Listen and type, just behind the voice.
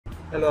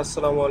Hello,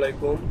 আসসালামু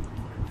আলাইকুম।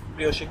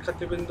 প্রিয়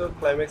শিক্ষার্থীবৃন্দ,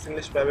 ক্লাইম্যাক্স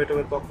ইংলিশ প্রাইভেট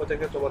হোমের পক্ষ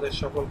থেকে তোমাদের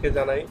সকলকে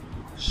জানাই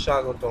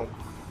স্বাগতম।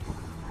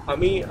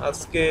 আমি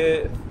আজকে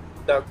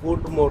দ্য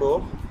গুড মোরো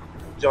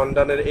জন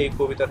ডানের এই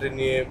কবিতাটি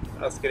নিয়ে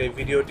আজকের এই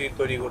ভিডিওটি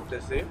তৈরি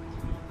করতেছি।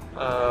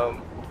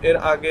 এর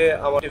আগে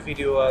আমার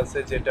ভিডিও আছে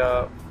যেটা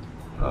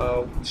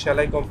shall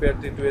I compare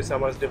thee two a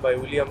summer's day by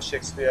William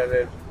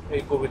শেক্সপিয়ারের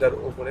এই কবিতার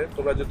উপরে।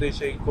 তোমরা যদি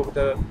সেই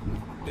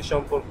কবিতাটি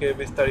সম্পর্কে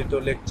বিস্তারিত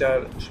লেকচার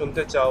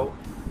শুনতে চাও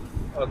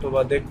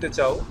অথবা দেখতে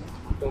চাও,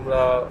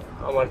 তোমরা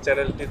আমার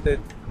চ্যানেলটিতে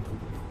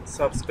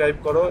সাবস্ক্রাইব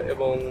করো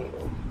এবং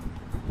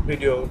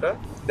ভিডিওটা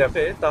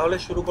দেখে। তাহলে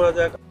শুরু করা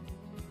যাক।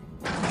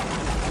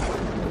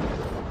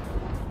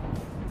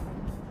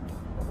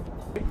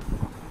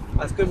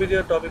 আজকের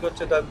ভিডিওর টপিক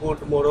হচ্ছে দ্য গুড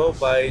মোরো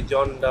বাই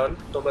জন ডান।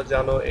 তোমরা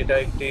জানো এটা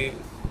একটি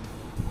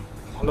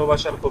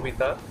ভালোবাসার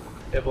কবিতা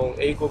এবং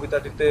এই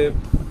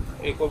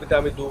কবিতা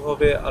আমি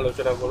দুভাবে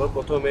আলোচনা করব।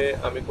 প্রথমে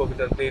আমি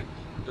কবিতাটির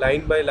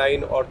লাইন বাই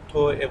লাইন অর্থ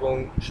এবং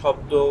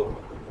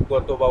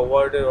শব্দগত বা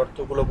ওয়ার্ডের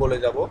অর্থগুলো বলে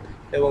যাব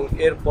এবং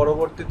এর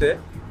পরবর্তীতে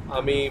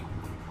আমি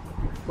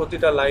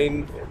প্রতিটা লাইন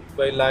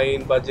বাই লাইন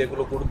বা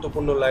যেগুলো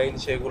গুরুত্বপূর্ণ লাইন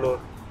সেগুলোর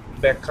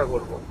ব্যাখ্যা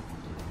করব।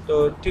 তো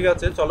ঠিক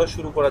আছে, চলো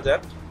শুরু করা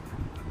যাক।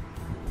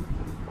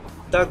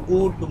 The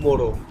good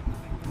মোরো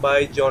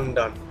by John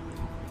done.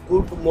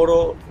 Good মোরো,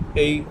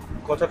 এই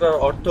কথাটার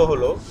অর্থ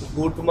হলো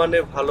গুড মানে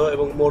ভালো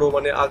এবং মোরো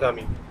মানে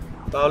আগামী।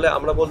 তাহলে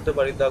আমরা বলতে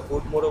পারি দ্য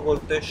গুড মোরো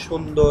বলতে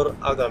সুন্দর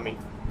আগামী।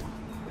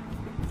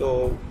 তো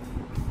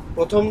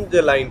প্রথম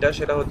যে লাইনটা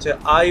সেটা হচ্ছে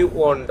I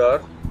wonder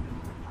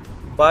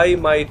by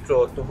my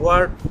truth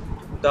what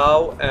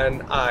দাও অ্যান্ড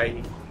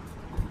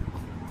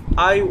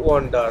আই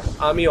ওয়ান্ডার,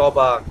 আমি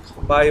অবাক,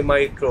 বাই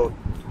মাই ট্রুথ,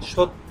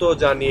 সত্য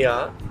জানিয়া,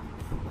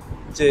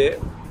 যে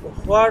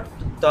হোয়াট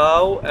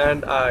দাও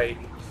অ্যান্ড আই,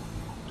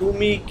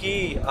 তুমি কি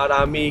আর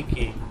আমি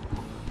কি,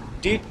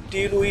 ডিড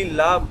টিল উই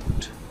লাভড,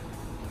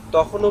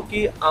 তখনও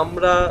কি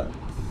আমরা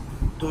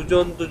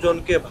দুজন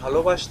দুজনকে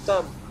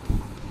ভালোবাসতাম,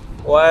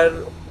 war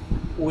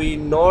we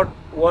not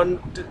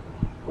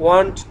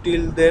want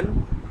till then,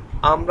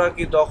 আমরা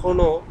কি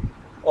তখনও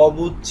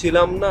অবুঝ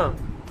ছিলাম না,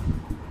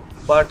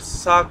 বাট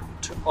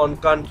সাকড অন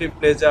কান্ট্রি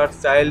প্লেজার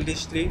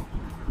চাইল্ডিশলি,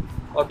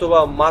 অথবা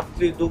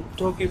মাতৃদুগ্ধ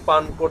কি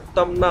পান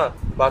করতাম না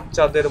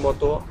বাচ্চাদের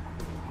মতো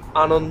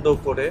আনন্দ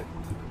করে,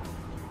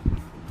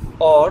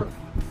 or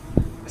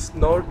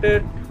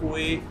স্নর্টেড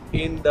we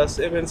in the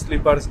seven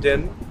sleepers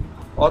ডেন,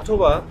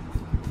 অথবা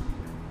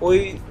ওই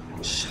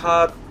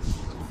সাত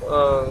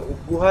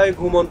গুহায়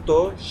ঘুমন্ত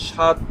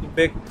সাত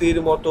ব্যক্তির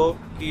মতো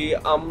কি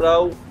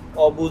আমরাও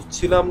অবুঝ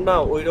ছিলাম না,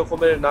 ওই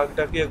রকমের নাক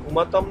ডাকিয়ে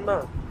ঘুমাতাম না।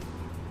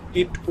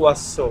 ইট ওয়াজ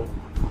সো,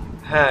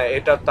 হ্যাঁ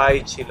এটা তাই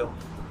ছিল।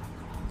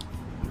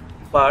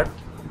 But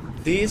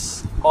this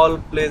all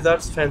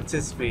pleasures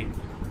fancies B,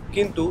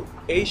 কিন্তু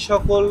এই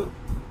সকল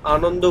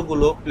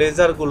আনন্দগুলো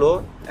প্লেজারগুলো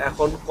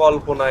এখন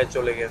কল্পনায়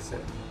চলে গেছে।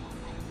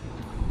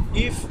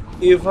 If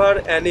ever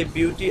Annie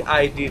beauty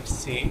I did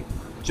C,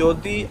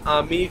 যদি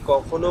আমি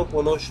কখনো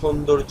কোনো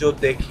সৌন্দর্য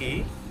দেখি,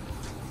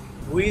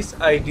 হুইচ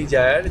আই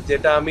ডিজায়ার,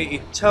 যেটা আমি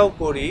ইচ্ছাও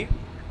করি,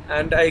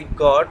 and I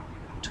got,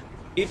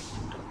 it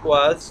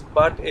was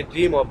but a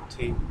dream of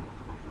থি,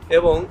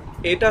 এবং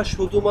এটা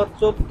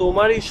শুধুমাত্র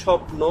তোমারই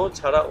স্বপ্ন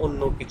ছাড়া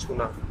অন্য কিছু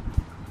না।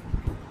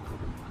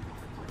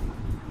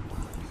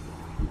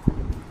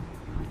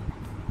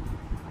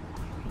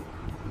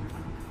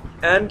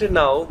 And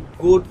now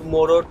good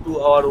মোরো to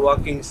our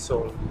walking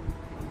soul,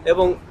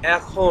 এবং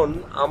এখন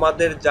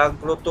আমাদের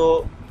জাগ্রত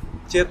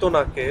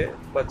চেতনাকে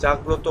বা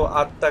জাগ্রত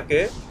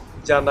আত্মাকে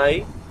জানাই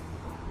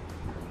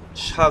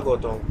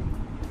স্বাগতম।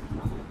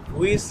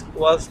 Which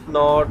was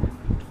not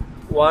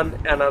one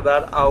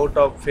another out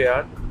of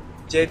fair,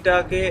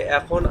 যেটাকে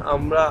এখন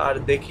আমরা আর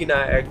দেখি না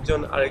একজন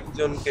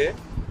আরেকজনকে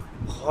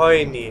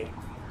ভয় নিয়ে।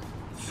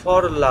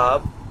 For love,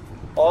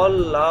 all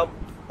love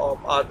of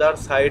other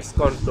sides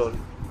control,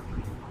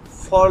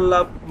 for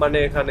লাভ মানে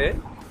এখানে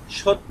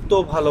সত্য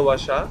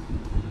ভালোবাসা,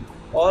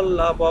 all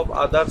love of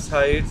other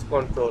sides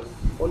control,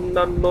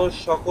 অন্যান্য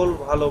সকল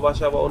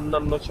ভালোবাসা বা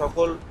অন্যান্য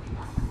সকল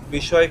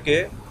বিষয়কে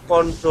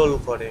কন্ট্রোল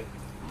করে।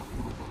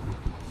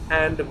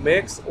 And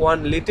makes one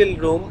little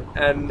room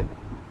and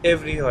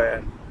everywhere,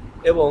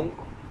 এবং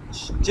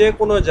যে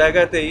কোনো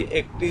জায়গাতেই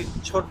একটি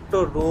ছোট্ট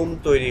রুম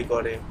তৈরি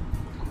করে,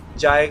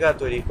 জায়গা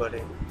তৈরি করে।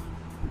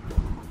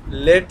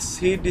 Let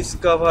see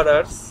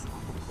ডিসকভারার্স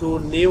two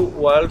new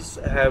world's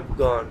have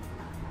gone,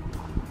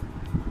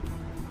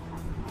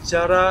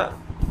 যারা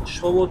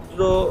সমুদ্র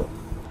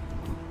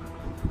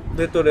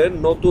ভেতরে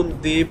নতুন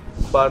দ্বীপ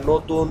বা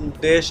নতুন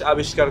দেশ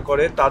আবিষ্কার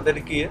করে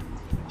তাদেরকে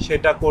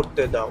সেটা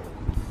করতে দাও।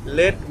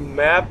 Late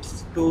maps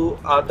to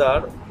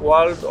other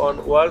world on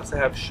world's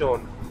have শোন,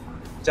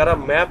 যারা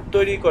ম্যাপ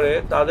তৈরি করে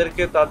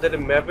তাদেরকে তাদের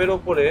ম্যাপের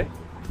ওপরে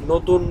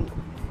নতুন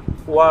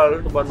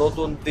ওয়ার্ল্ড বা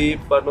নতুন দ্বীপ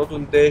বা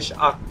নতুন দেশ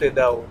আঁকতে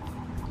দাও।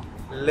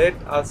 Let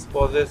us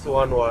pauses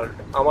one world,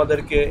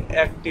 আমাদেরকে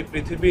একটি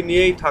পৃথিবী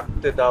নিয়েই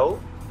থাকতে দাও।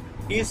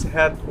 Is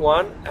hath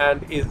one and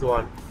is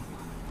one,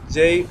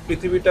 যেই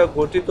পৃথিবীটা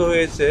গঠিত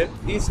হয়েছে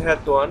ইজ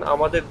হ্যাথ ওয়ান,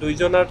 আমাদের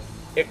দুইজনার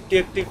একটি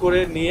একটি করে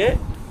নিয়ে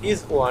ইজ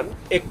ওয়ান,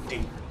 একটি,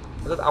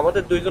 অর্থাৎ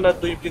আমাদের দুইজনের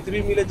দুই পৃথিবী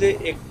মিলে যে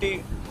একটি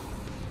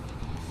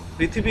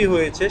পৃথিবী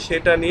হয়েছে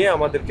সেটা নিয়ে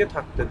আমাদেরকে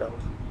থাকতে দাও।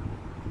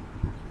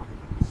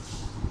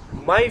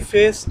 My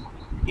face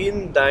in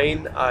dine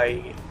I,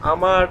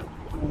 আমার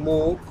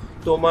মুখ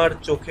তোমার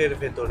চোখের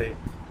ভেতরে।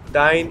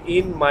 ডাইন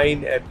ইন মাইন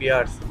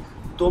অ্যাপিয়ার্স,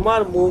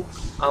 তোমার মুখ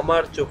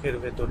আমার চোখের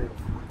ভেতরে।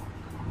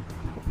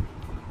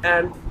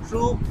 And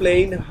true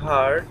plain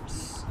hertz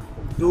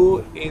do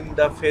in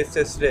the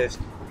faces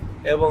rest,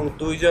 এবং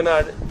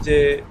দুইজনার যে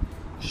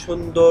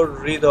সুন্দর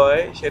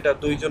হৃদয় সেটা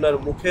দুইজনার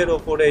মুখের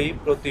ওপরেই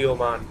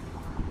প্রতীয়মান।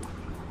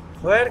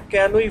 Where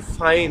can we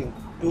find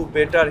to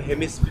better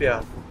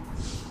hemisphere,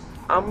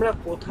 আমরা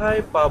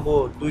কোথায় পাবো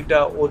দুইটা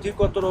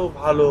অধিকতর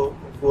ভালো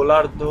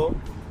গোলার্ধ।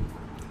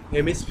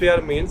 Hemisphere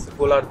means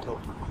গোলার্ধ।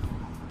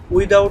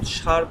 Without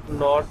sharp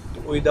north,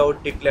 without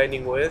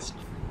declining West,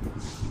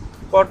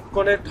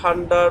 কটকনে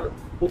ঠান্ডার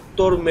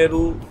উত্তর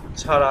মেরু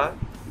ছাড়া,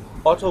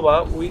 অথবা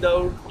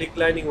উইদাউট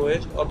ডিক্লাইনিং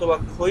ওয়েস্ট, অথবা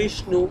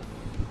ক্ষয়িষ্ণু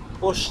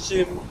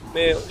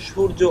পশ্চিমে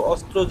সূর্য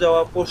অস্ত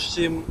যাওয়া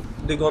পশ্চিম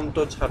দিগন্ত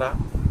ছাড়া।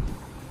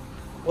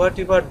 হোয়াট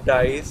এভার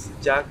ডাইস,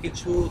 যা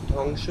কিছু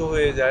ধ্বংস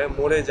হয়ে যায়,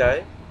 মরে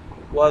যায়,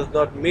 ওয়াজ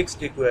নট মিক্সড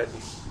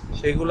ইকুয়ালি,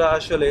 সেগুলো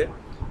আসলে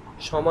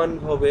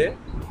সমানভাবে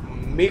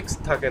মিক্স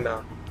থাকে না,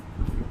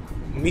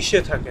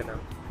 মিশে থাকে না।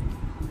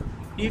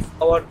 If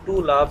hour two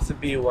loves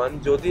B one,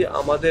 যদি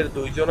আমাদের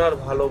দুইজনার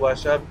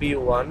ভালোবাসা বি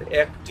ওয়ান,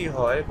 একটি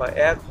হয় বা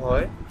এক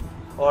হয়,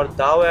 অর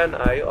দাও অ্যান্ড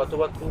আই,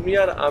 অথবা তুমি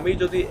আর আমি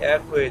যদি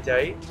এক হয়ে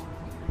যাই,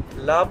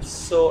 লাভ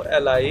সো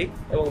অ্যালাইক,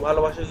 এবং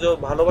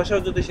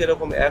ভালোবাসাও যদি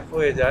সেরকম এক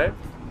হয়ে যায়,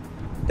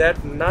 দ্যাট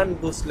নান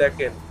ডু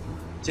স্ল্যাকেন,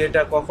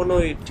 যেটা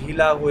কখনোই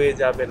ঢিলা হয়ে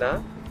যাবে না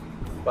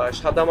বা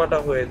সাদামাটা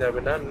হয়ে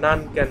যাবে না। নান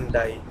ক্যান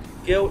ডাই,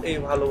 কেউ এই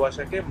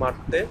ভালোবাসাকে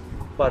মারতে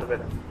পারবে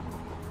না।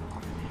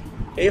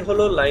 এই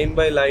হলো লাইন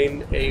বাই লাইন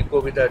এই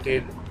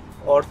কবিতাটির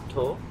অর্থ।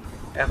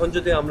 এখন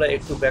যদি আমরা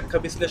একটু ব্যাখ্যা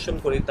বিশ্লেষণ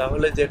করি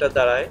তাহলে যেটা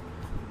দাঁড়ায়,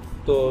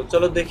 তো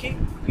চলো দেখি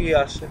কি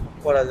আসে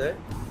করা যায়।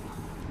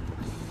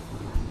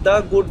 দ্য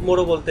গুড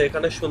মোরো বলতে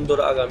এখানে সুন্দর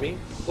আগামী।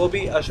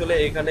 কবি আসলে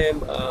এখানে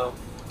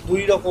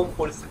দুই রকম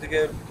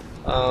পরিস্থিতিকে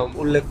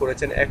উল্লেখ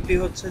করেছেন। একটি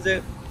হচ্ছে যে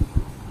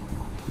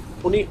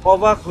উনি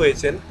অবাক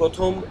হয়েছেন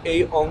প্রথম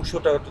এই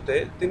অংশটাতে,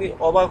 তিনি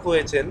অবাক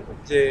হয়েছেন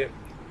যে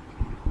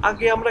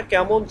আগে আমরা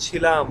কেমন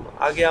ছিলাম,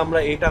 আগে আমরা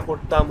এটা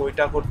করতাম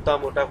ওইটা করতাম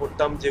ওটা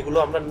করতাম, যেগুলো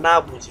আমরা না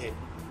বুঝে।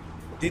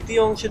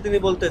 দ্বিতীয় অংশে তিনি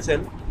বলতেছেন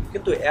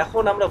কিন্তু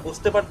এখন আমরা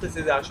বুঝতে পারতেছি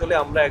যে আসলে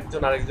আমরা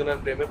একজন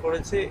আরেকজনের প্রেমে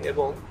পড়েছি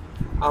এবং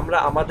আমরা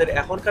আমাদের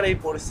এখনকার এই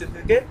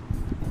পরিস্থিতিকে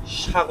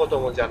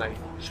স্বাগতম জানাই,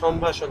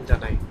 সম্ভাষণ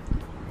জানাই।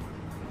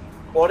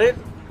 পরের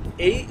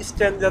এই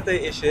স্ট্যান্ডাতে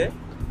এসে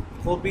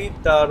কবি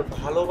তার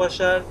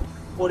ভালোবাসার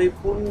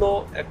পরিপূর্ণ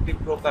একটি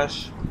প্রকাশ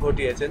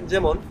ঘটিয়েছেন।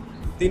 যেমন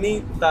তিনি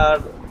তার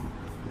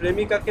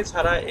প্রেমিকাকে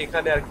ছাড়া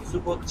এখানে আর কিছু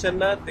করছেন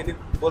না। তিনি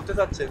বলতে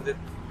চাচ্ছেন যে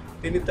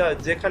তিনি তার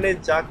যেখানে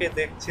যাকে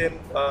দেখছেন,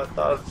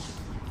 তার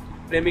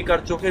প্রেমিকার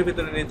চোখের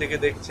ভিতরে নিজেকে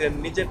দেখছেন,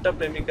 নিজেরটা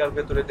প্রেমিকার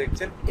ভেতরে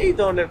দেখছেন, এই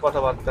ধরনের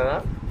কথাবার্তা।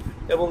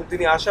 এবং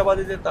তিনি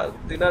আশাবাদী যে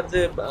তিনার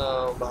যে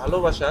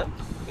ভালোবাসা,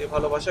 এই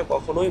ভালোবাসা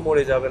কখনোই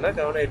মরে যাবে না,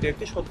 কারণ এটি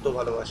একটি সত্য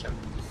ভালোবাসা।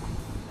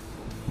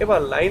 এবার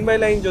লাইন বাই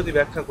লাইন যদি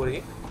ব্যাখ্যা করি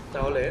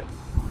তাহলে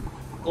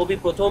কবি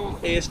প্রথম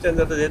এই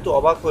স্ট্যান্ডাতে যেহেতু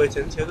অবাক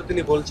হয়েছেন সেহেতু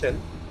তিনি বলছেন,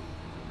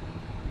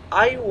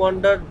 I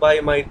wandered by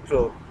my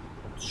truth,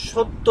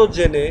 সত্য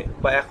জেনে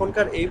বা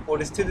এখনকার এই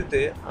পরিস্থিতিতে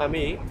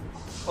আমি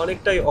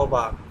অনেকটাই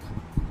অবাক।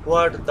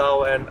 হোয়াট দাও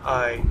and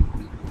I,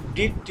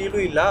 did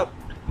we love,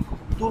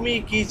 তুমি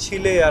কি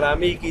ছিলে আর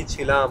আমি কি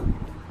ছিলাম।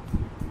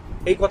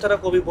 এই কথাটা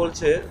কবি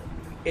বলছে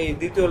এই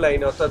দ্বিতীয়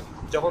লাইনে, অর্থাৎ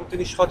যখন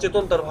তিনি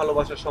সচেতন তার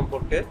ভালোবাসার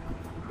সম্পর্কে,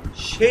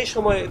 সেই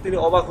সময় তিনি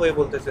অবাক হয়ে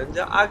বলতেছেন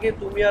যে আগে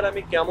তুমি আর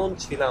আমি কেমন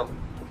ছিলাম।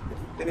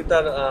 তিনি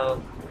তার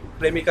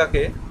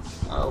প্রেমিকাকে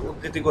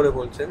উদ্ধৃতি করে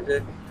বলছেন যে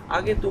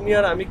আগে তুমি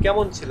আর আমি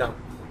কেমন ছিলাম।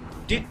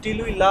 ডিড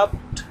উই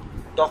লাভড,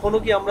 তখনও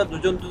কি আমরা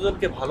দুজন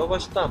দুজনকে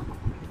ভালোবাসতাম।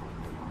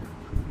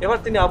 এবার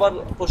তিনি আবার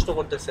প্রশ্ন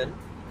করতেছেন,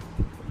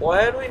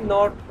 war we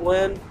not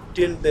when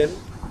till then,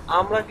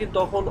 আমরা কি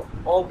তখন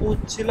অবুঝ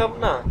ছিলাম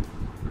না।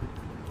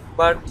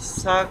 বাট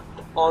সাকড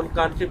অন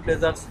কান্ট্রি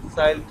প্লেজার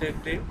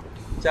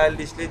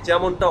চাইল্ডিশলি,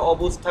 যেমনটা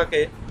অবুঝ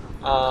থাকে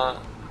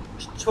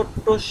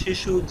ছোট্ট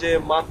শিশু যে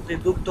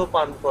মাতৃদুগ্ধ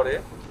পান করে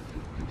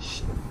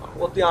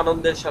অতি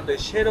আনন্দের সাথে,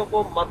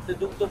 সেরকম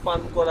মাতৃদুগ্ধ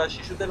পান করা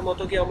শিশুদের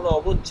মতো কি আমরা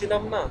অবুঝ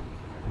ছিলাম না।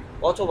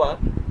 অথবা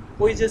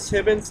ওই যে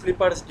 7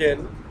 স্লিপার্স ডেন,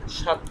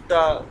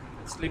 7টা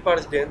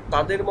স্লিপার্স ডেন,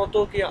 তাদের মতো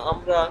কি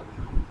আমরা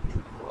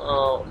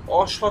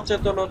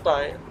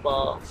অসচেতনতায় বা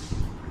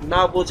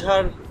না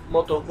বোঝার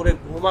মতো করে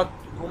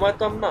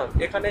ঘুমাতাম না।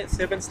 এখানে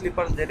 7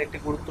 স্লিপার্স ডেন একটি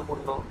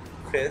গুরুত্বপূর্ণ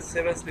ফ্রেজ।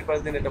 7 স্লিপার্স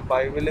ডেন এটা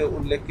বাইবেলে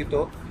উল্লেখিত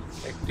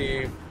একটি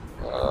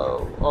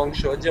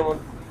অংশ। যেমন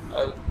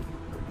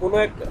কোনো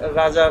এক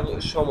রাজার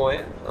সময়,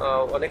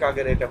 অনেক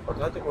আগের এটা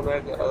কথা, যে কোনো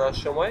এক রাজার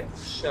সময়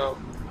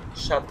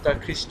 7টা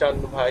খ্রিস্টান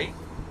ভাই,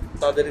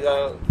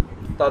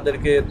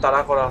 তাদেরকে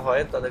তাড়া করা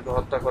হয়, তাদেরকে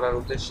হত্যা করার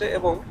উদ্দেশ্যে।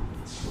 এবং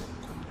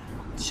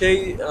সেই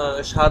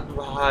 7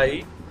 ভাই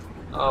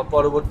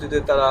পরবর্তীতে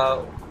তারা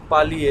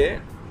পালিয়ে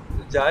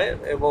যায়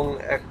এবং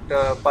একটা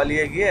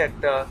পালিয়ে গিয়ে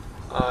একটা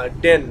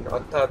ডেন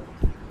অর্থাৎ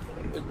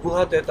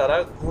গুহাতে তারা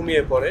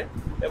ঘুমিয়ে পড়ে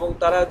এবং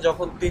তারা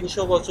যখন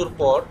 300 বছর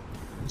পর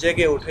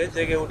জেগে ওঠে,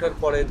 জেগে ওঠার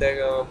পরে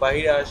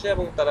বাহিরে আসে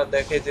এবং তারা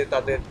দেখে যে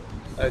তাদের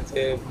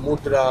যে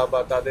মুদ্রা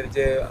বা তাদের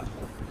যে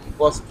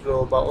বস্ত্র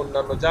বা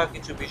অন্যান্য যা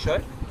কিছু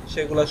বিষয়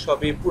সেগুলো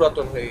সবই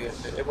পুরাতন হয়ে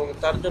গেছে এবং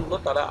তার জন্য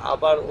তারা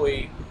আবার ওই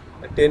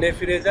ডেনে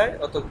ফিরে যায়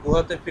অর্থাৎ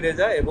গুহাতে ফিরে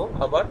যায় এবং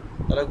আবার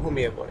তারা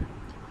ঘুমিয়ে পড়ে।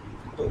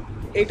 তো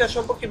এইটা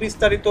সম্পর্কে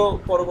বিস্তারিত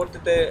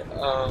পরবর্তীতে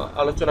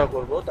আলোচনা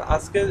করব। তো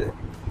আজকে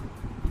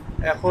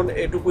এখন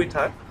এটুকুই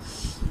থাক।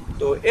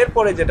 তো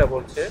এরপরে যেটা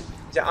বলছে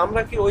যে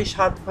আমরা কি ওই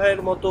 7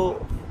 ভাইয়ের মতো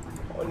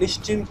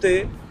নিশ্চিন্তে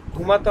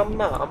ঘুমাতাম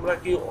না? আমরা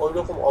কি ওই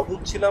রকম অবুঝ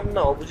ছিলাম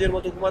না? অবুঝের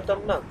মতো ঘুমাতাম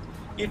না?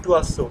 ইট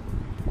ওয়াজ সো।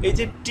 এই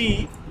যে টি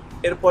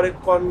এরপরে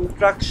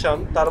কন্ট্রাকশন,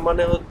 তার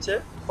মানে হচ্ছে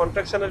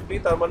কন্ট্রাকশনের পি,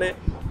 তার মানে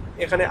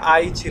এখানে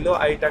আই ছিল,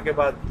 আইটাকে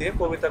বাদ দিয়ে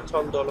কবিতার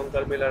ছন্দ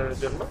অলঙ্কার মেলানোর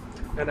জন্য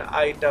এখানে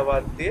আইটা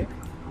বাদ দিয়ে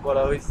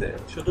বলা হয়েছে,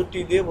 শুধু টি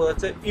দিয়ে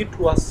বোঝাচ্ছে ইট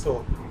ওয়াজ সো,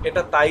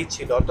 এটা তাই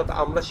ছিল, অর্থাৎ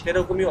আমরা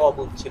সেরকমই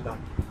অবুঝ ছিলাম।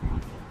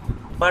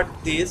 But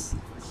this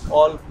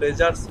all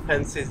pleasures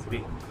fancies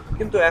B,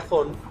 কিন্তু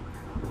এখন,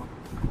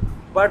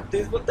 বাট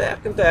দিস বলতে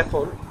কিন্তু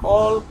এখন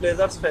অল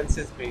প্লেজার্স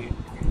ফ্যান্সিস বি,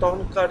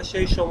 তখনকার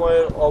সেই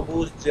সময়ের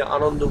অবুঝ যে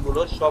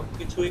আনন্দগুলো সব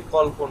কিছুই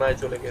কল্পনায়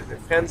চলে গেছে,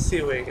 ফ্যান্সি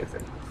হয়ে গেছে,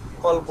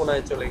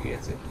 কল্পনায় চলে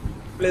গিয়েছে।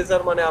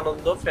 প্লেজার মানে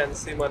আনন্দ,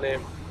 ফ্যান্সি মানে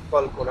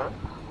কল্পনা,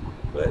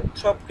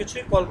 সব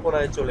কিছুই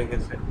কল্পনায় চলে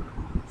গেছে।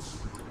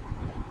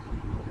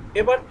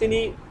 এবার তিনি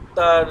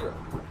তার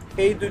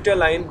এই দুইটা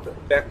লাইন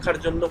ব্যাখ্যার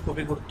জন্য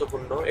খুবই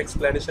গুরুত্বপূর্ণ,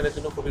 এক্সপ্লেনেশনের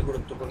জন্য খুবই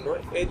গুরুত্বপূর্ণ।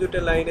 এই দুইটা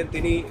লাইনে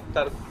তিনি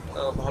তার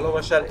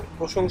ভালোবাসার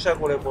প্রশংসা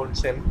করে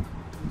বলছেন,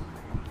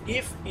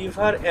 ইফ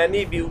ইভার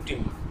অ্যানি বিউটি,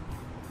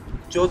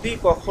 যদি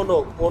কখনো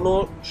কোনো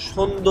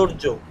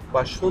সৌন্দর্য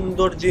বা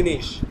সুন্দর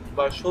জিনিস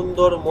বা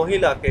সুন্দর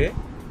মহিলাকে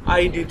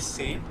আই ডিড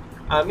সি,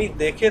 আমি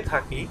দেখে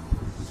থাকি,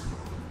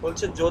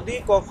 বলছে যদি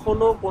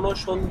কখনো কোনো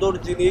সুন্দর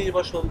জিনিস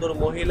বা সুন্দর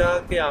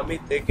মহিলাকে আমি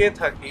দেখে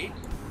থাকি,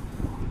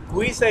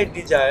 হুইচ আই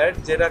ডিজায়ার,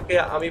 যেটাকে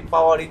আমি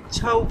পাওয়ার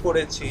ইচ্ছাও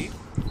করেছি,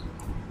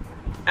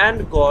 অ্যান্ড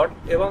গড,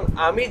 এবং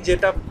আমি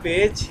যেটা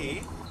পেয়েছি,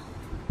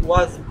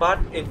 ওয়াজ but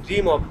a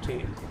dream of three,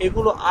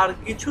 এগুলো আর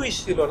কিছুই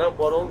ছিল না,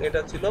 বরং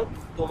এটা ছিল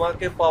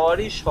তোমাকে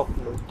পাওয়ারই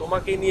স্বপ্ন,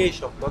 তোমাকে নিয়েই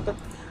স্বপ্ন। অর্থাৎ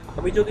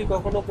আমি যদি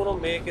কখনো কোনো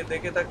মেয়েকে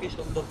দেখে থাকি,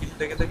 সুন্দর কিছু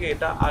দেখে থাকি,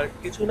 এটা আর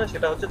কিছু না,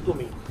 সেটা হচ্ছে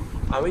তুমি।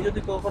 আমি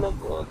যদি কখনো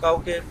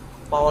কাউকে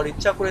পাওয়ার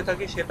ইচ্ছা করে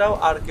থাকি, সেটাও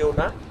আর কেউ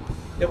না,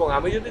 এবং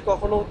আমি যদি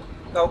কখনো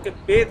কাউকে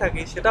পেয়ে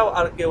থাকি, সেটাও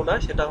আর কেউ না,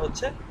 সেটা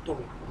হচ্ছে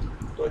তুমি।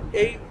 তো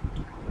এই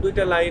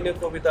দুইটা লাইনে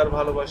কবিতার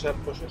ভালোবাসার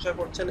প্রশংসা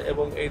করছেন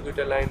এবং এই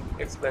দুইটা লাইন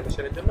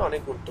এক্সপ্লেনেশনের জন্য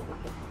অনেক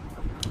গুরুত্বপূর্ণ।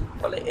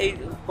 ফলে এই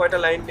কয়টা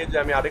লাইন নিয়ে যদি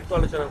আমি আরেকটু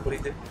আলোচনা করি,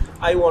 যে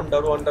আই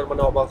ওয়ান্ডার, ওয়ান্ডার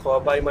মানে অবাক হওয়া,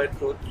 বাই মাই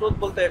ট্রুথ, ট্রুথ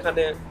বলতে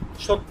এখানে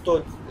সত্য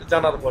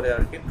জানার পরে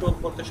আর কি, ট্রুথ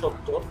বলতে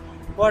সত্য।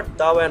 হোয়াট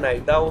দাও অ্যান্ড আই,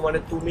 দাও মানে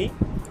তুমি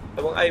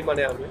এবং আই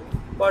মানে আমি,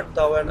 হোয়াট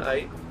দাও and I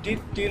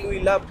did till we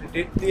love,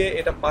 did দিয়ে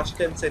এটা পাস্ট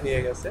টেন্সে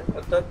নিয়ে গেছে,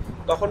 অর্থাৎ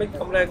তখনই কি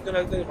আমরা একজন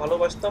একজনকে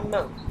ভালোবাসতাম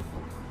না?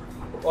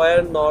 Were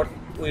not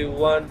we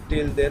want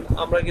till then,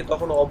 আমরা কি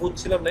তখন অবুঝ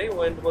ছিলাম? নাই,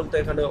 ওয়েন্ট বলতে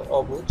এখানে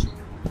অবুঝ,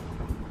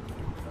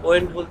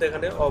 ওয়েন্ট বলতে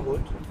এখানে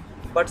অবুঝ।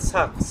 বাট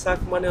সাক, সাক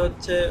মানে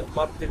হচ্ছে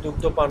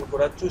মাতৃদুগ্ধ পান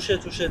করা, চুষে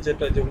চুষে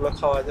যেটা যেগুলো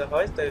খাওয়া যা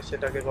হয় তাই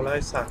সেটাকে বলা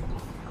হয় সাক।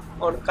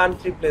 অন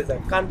কান্ট্রি প্লেজার,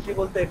 কান্ট্রি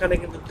বলতে এখানে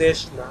কিন্তু দেশ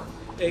না,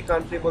 এই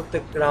কান্ট্রি বলতে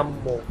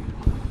গ্রাম্য,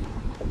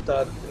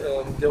 অর্থাৎ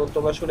যেমন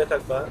তোমরা শুনে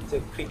থাকবা যে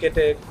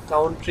ক্রিকেটে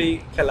কাউন্ট্রি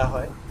খেলা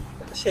হয়,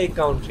 সেই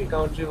কাউন্ট্রি,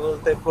 কাউন্ট্রি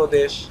বলতে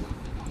প্রদেশ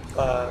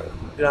বা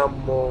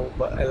গ্রাম্য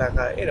বা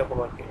এলাকা এরকম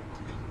আর কি।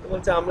 তো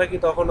বলছে আমরা কি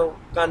তখনও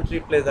কান্ট্রি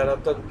প্লেজার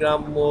অর্থাৎ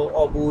গ্রাম্য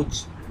অবুঝ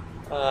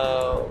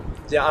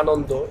যে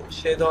আনন্দ,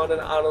 সে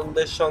ধরনের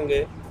আনন্দের সঙ্গে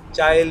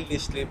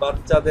চাইল্ডিশলি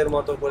বাচ্চাদের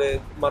মতো করে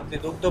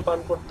মাতৃদুগ্ধ পান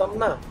করতাম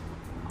না?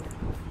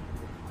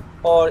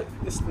 অর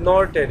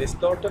স্নর্টেড,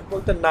 স্নর্টেড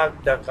বলতে নাক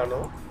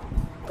ডাকানো,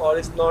 অর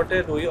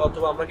স্নর্টেড উই,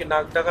 অথবা আমরা কি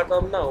নাক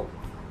ডাকাতাম না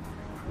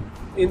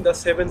in the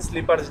seven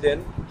sleepers Dan,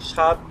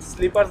 7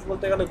 sleepers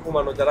বলতে এখানে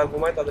ঘুমানো, যারা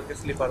ঘুমায় তাদেরকে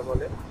স্লিপার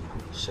বলে,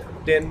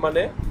 ডেন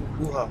মানে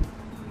গুহা।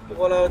 তো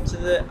বলা হচ্ছে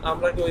যে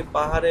আমরা কি ওই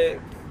পাহাড়ে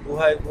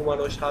গুহায়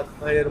ঘুমানো 7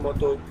 ভাইয়ের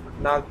মতো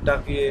নাক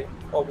ডাকিয়ে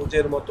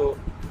অবুঝের মতো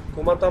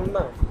ঘুমাতাম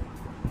না?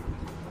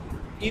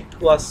 ইট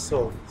ওয়াজ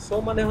সো, সো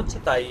মানে হচ্ছে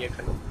তাই,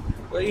 এখানে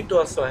ইট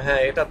ওয়াজ সো,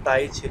 হ্যাঁ এটা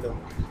তাই ছিল।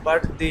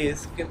 বাট দিস,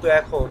 কিন্তু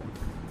এখন,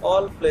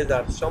 অল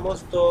প্লেজার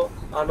সমস্ত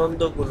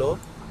আনন্দগুলো,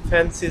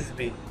 ফ্যান্সিস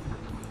বি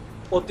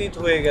অতীত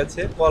হয়ে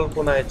গেছে,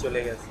 কল্পনায়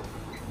চলে গেছে।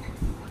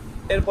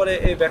 এরপরে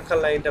এই ব্যাখ্যার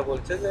লাইনটা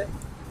বলছে যে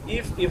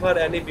if ever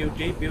Annie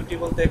beauty, beauty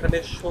বলতে এখানে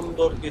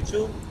সুন্দর কিছু,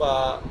 বা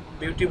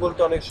বিউটি বলতে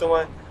অনেক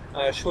সময়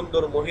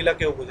সুন্দর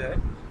মহিলাকেও বোঝায়।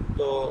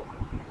 তো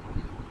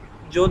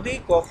যদি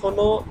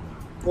কখনো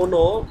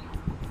কোনো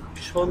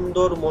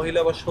সুন্দর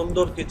মহিলা বা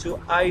সুন্দর কিছু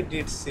আই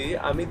ডিড সি,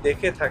 আমি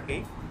দেখে থাকি,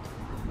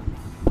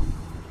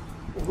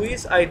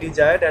 which I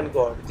desired and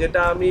god,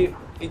 যেটা আমি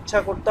ইচ্ছা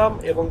করতাম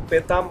এবং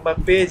পেতাম বা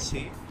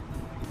পেয়েছি,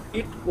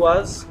 ইট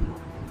ওয়াজ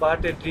but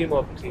a dream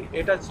of three,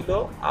 এটা ছিল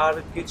আর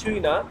কিছুই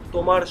না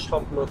তোমার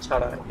স্বপ্ন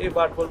ছাড়া। এই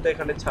বাট বলতে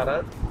এখানে ছাড়া,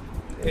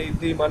 এই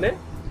দি মানে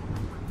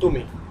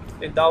তুমি,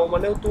 এই দাও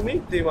মানেও তুমি,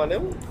 দি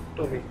মানেও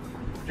তুমি,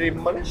 ড্রিম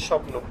মানে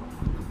স্বপ্ন,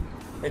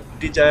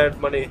 ডিজায়ার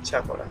মানে ইচ্ছা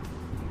করা।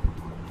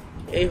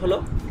 এই হলো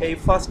এই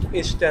ফার্স্ট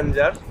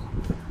স্ট্যান্জার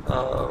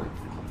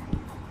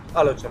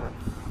আলোচনা।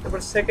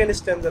 তারপর সেকেন্ড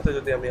স্ট্যান্জাতে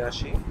যদি আমি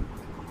আসি,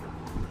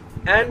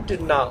 অ্যান্ড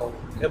নাও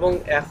এবং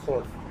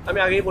এখন। আমি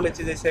আগেই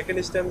বলেছি যে সেকেন্ড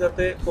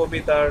স্ট্যান্জাতে কবি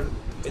তার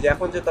এই যে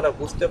এখন যে তারা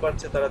বুঝতে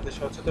পারছে, তারা যে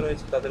সচেতন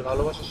হয়েছে তাদের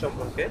ভালোবাসার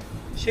সম্পর্কে,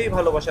 সেই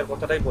ভালোবাসার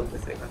কথাটাই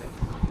বলতেছে এখানে।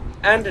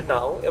 অ্যান্ড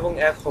নাও এবং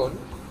এখন,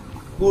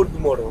 গুড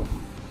মোরো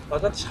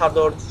অর্থাৎ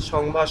সাদর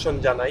সম্ভাষণ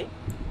জানাই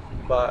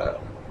বা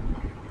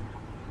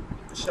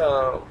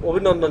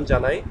অভিনন্দন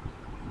জানাই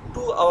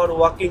টু আওয়ার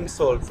ওয়াকিং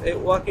সোলস। এই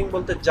ওয়াকিং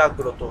বলতে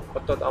জাগ্রত,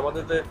 অর্থাৎ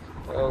আমাদের যে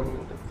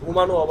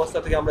ঘুমানো অবস্থা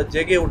থেকে আমরা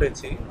জেগে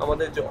উঠেছি,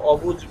 আমাদের যে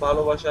অবুঝ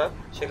ভালোবাসা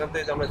সেখান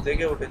থেকে যে আমরা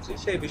জেগে উঠেছি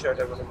সেই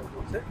বিষয়টার কথা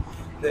বলছে।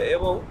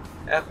 এবং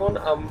এখন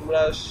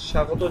আমরা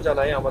স্বাগত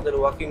জানাই আমাদের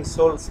ওয়াকিং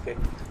সোলসকে।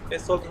 এই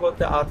সোলস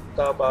বলতে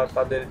আত্মা বা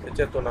তাদের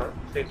চেতনা,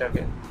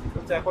 সেইটাকে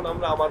বলছে এখন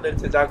আমরা আমাদের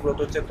যে জাগ্রত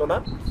চেতনা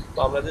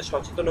বা আমরা যে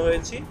সচেতন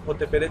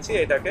হতে পেরেছি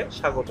এটাকে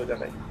স্বাগত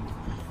জানাই।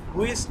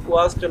 Which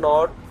was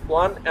not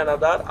one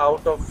another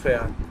out of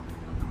fair.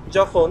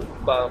 যখন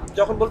বা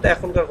যখন বলতে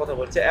এখনকার কথা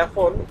বলছে,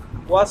 এখন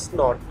ওয়াজ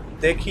নট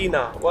দেখি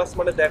না, ওয়াজ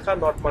মানে দেখা,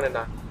 নট মানে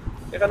না,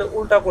 এখানে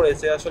উল্টা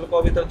করেছে আসলে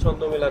কবিতার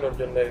ছন্দ মেলানোর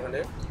জন্য এখানে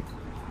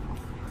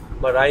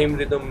বা রাইম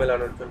রিদম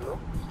মেলানোর জন্য।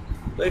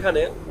 তো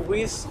এখানে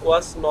which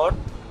was not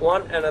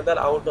one another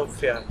out of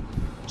fair,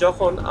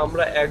 যখন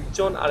আমরা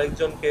একজন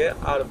আরেকজনকে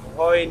আর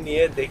ভয়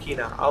নিয়ে দেখি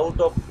না, আউট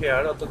অফ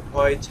ফেয়ার অর্থাৎ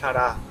ভয়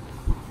ছাড়া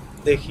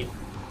দেখি।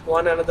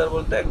 ওয়ান অ্যানাদার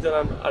বলতে একজন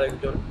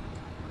আরেকজন,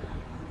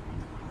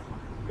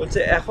 বলছে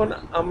এখন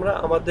আমরা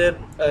আমাদের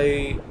এই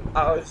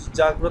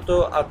জাগ্রত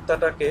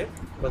আত্মাটাকে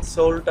বা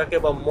সোলটাকে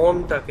বা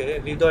মনটাকে,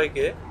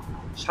 হৃদয়কে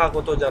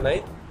স্বাগত জানাই,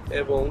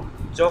 এবং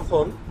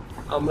যখন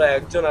আমরা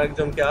একজন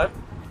আরেকজনকে আর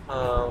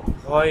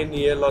ভয়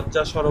নিয়ে,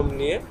 লজ্জা শরম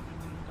নিয়ে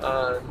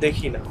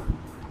দেখি না।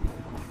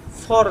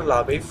 ফর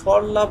লাভ, এই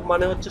ফর লাভ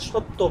মানে হচ্ছে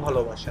সত্য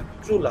ভালোবাসা,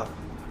 ট্রু লাভ।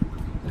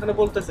 এখানে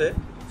বলতেছে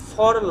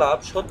ফর লাভ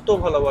সত্য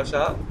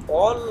ভালোবাসা,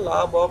 all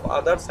love of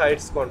other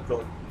sides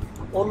control,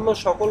 অন্য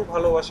সকল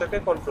ভালোবাসাকে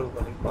কন্ট্রোল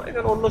করে।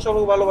 এখানে অন্য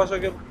সকল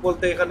ভালোবাসাকে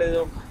বলতে এখানে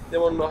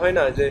যেমন হয়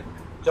না যে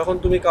যখন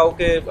তুমি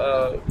কাউকে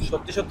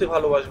সত্যি সত্যি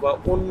ভালোবাসবা,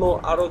 অন্য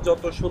আরও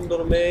যত সুন্দর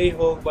মেয়েই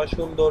হোক বা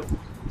সুন্দর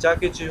যা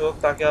কিছুই হোক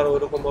তাকে আর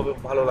ওইরকমভাবে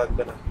ভালো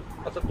লাগবে না।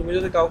 অর্থাৎ তুমি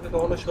যদি কাউকে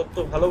কখনো সত্য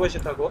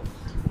ভালোবেসে থাকো,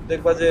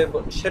 দেখবা যে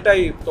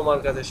সেটাই তোমার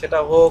কাছে, সেটা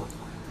হোক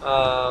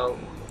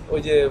ওই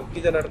যে কি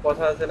যেন একটা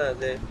কথা আছে না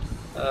যে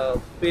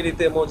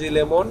পিড়িতে মজি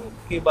লেমন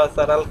কি বা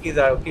সারাল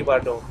কি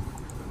বাডো,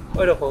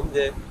 ওই রকম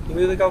যে তুমি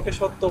যদি কাউকে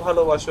সত্য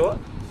ভালোবাসো,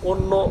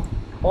 অন্য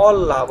অল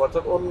লাভ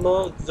অর্থাৎ অন্য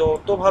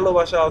যত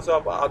ভালোবাসা আছে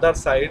আদার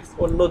সাইডস,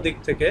 অন্য দিক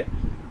থেকে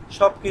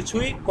সব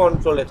কিছুই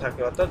কন্ট্রোলে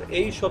থাকে। অর্থাৎ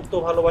এই সত্য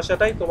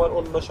ভালোবাসাটাই তোমার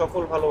অন্য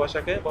সকল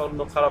ভালোবাসাকে বা অন্য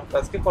খারাপ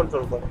কাজকে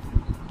কন্ট্রোল করে।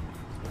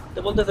 তো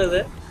বলতেছে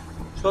যে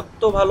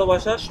সত্য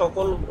ভালোবাসা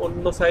সকল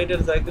অন্য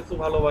সাইডের যা কিছু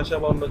ভালোবাসা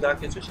বা অন্য যা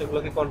কিছু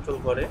সেগুলোকে কন্ট্রোল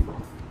করে।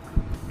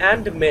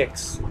 অ্যান্ড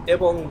মেক্স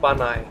এবং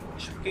বানায়,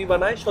 কি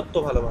বানায়? সত্য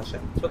ভালোবাসা।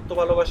 সত্য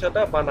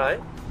ভালোবাসাটা বানায়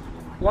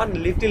ওয়ান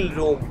লিটিল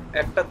রুম,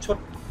 একটা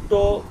ছোট্ট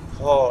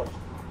ঘর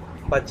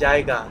বা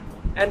জায়গা,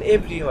 অ্যান্ড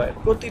এভরিওয়্যার,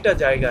 প্রতিটা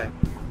জায়গায়।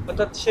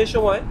 অর্থাৎ সে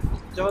সময়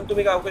যখন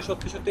তুমি কাউকে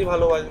সত্যি সত্যি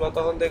ভালোবাসবা,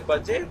 তখন দেখবা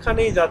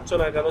যেখানেই যাচ্ছ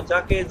না কেন,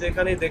 যাকে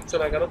যেখানেই দেখছো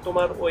না কেন,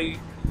 তোমার ওই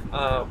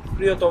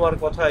প্রিয়তমার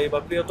কথাই বা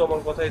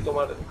প্রিয়তমার কথাই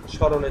তোমার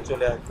স্মরণে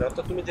চলে আসবে।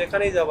 অর্থাৎ তুমি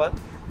যেখানেই যাবা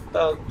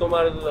তা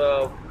তোমার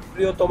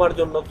প্রিয়তমার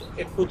জন্য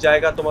একটু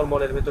জায়গা তোমার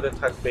মনের ভিতরে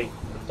থাকবেই।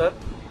 অর্থাৎ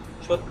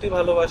সত্যি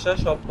ভালোবাসা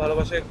সব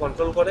ভালোবাসাকে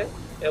কন্ট্রোল করে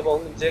এবং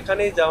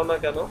যেখানেই যাও না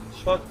কেন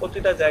সব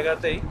প্রতিটা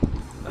জায়গাতেই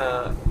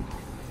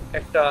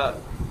একটা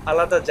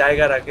আলাদা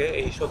জায়গা রাখে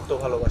এই সত্য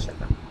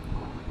ভালোবাসাটা।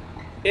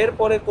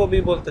 এরপরে কবি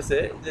বলতেছে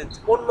যে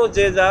অন্য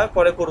যে যা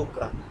করে করুক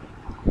না,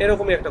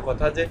 এরকমই একটা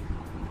কথা যে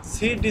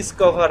সি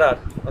ডিসকভারার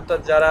অর্থাৎ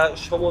যারা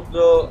সমুদ্র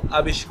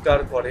আবিষ্কার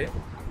করে,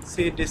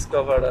 সি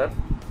ডিসকভারার,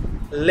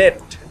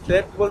 লেট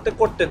লেট বলতে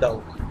করতে দাও,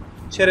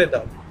 ছেড়ে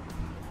দাও,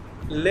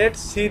 লেট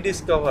সি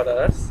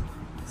ডিসকভারার্স,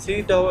 সি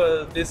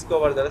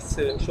ডিসকভার যারা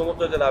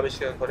সমুদ্র যারা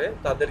আবিষ্কার করে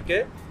তাদেরকে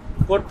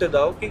করতে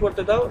দাও, কি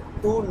করতে দাও?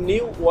 Two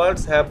new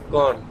world's have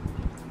gone,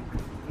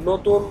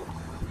 নতুন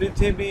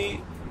পৃথিবী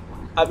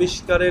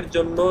আবিষ্কারের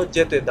জন্য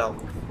যেতে দাও।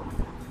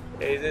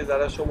 এই যে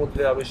যারা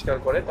সমুদ্রে আবিষ্কার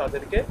করে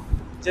তাদেরকে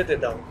যেতে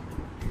দাও।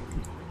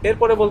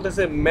 এরপরে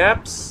বলতেছে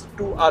ম্যাপস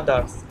টু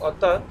আদার্স,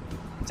 অর্থাৎ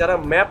যারা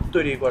ম্যাপ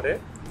তৈরি করে,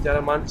 যারা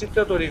মানচিত্র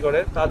তৈরি করে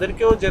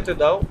তাদেরকেও যেতে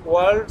দাও।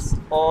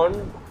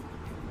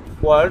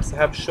 ওয়ার্ল্ডস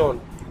হ্যাভ শোন,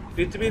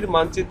 পৃথিবীর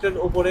মানচিত্রের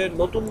উপরে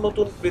নতুন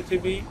নতুন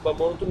পৃথিবী বা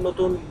নতুন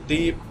নতুন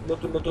দ্বীপ,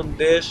 নতুন নতুন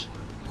দেশ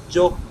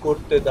যোগ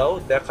করতে দাও,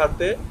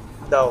 দেখাতে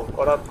দাও,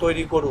 ওরা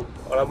তৈরি করুক,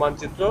 ওরা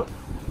মানচিত্র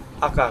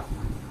আঁকাক।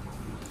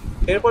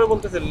 এরপরে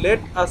বলতেছে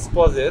লেট আস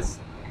পজেস,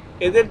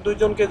 এদের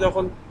দুইজনকে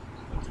যখন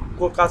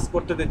কাজ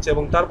করতে দিচ্ছে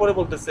এবং তারপরে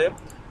বলতেছে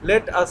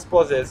let us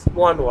pauses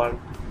one world,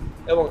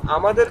 এবং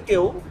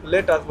আমাদেরকেও,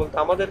 লেট আস বলতে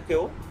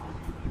আমাদেরকেও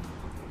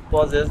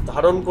পজেস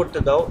ধারণ করতে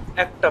দাও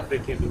একটা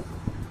পৃথিবী।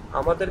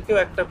 আমাদেরকেও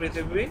একটা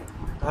পৃথিবী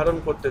ধারণ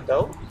করতে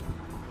দাও।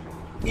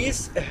 ইস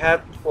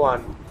হ্যাথ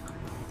ওয়ান,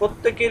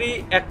 প্রত্যেকেরই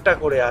একটা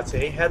করে আছে।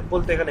 এই হ্যাথ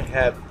বলতে এখানে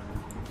হ্যাভ,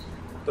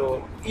 তো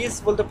ইস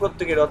বলতে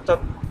প্রত্যেকের, অর্থাৎ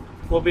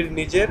কবির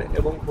নিজের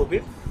এবং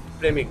কবির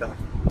প্রেমিকা।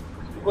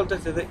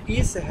 বলতেছে যে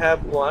ইস হ্যাভ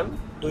ওয়ান,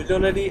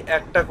 দুজনেরই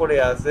একটা করে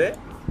আছে,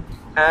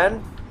 অ্যান্ড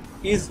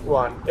ইজ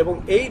ওয়ান, এবং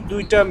এই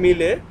দুইটা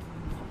মিলে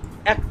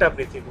একটা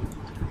পৃথিবী।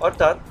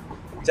 অর্থাৎ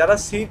যারা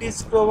সি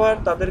ডিসকভার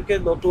তাদেরকে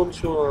নতুন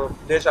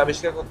দেশ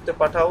আবিষ্কার করতে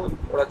পাঠাও,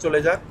 ওরা চলে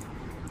যাক।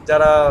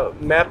 যারা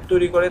ম্যাপ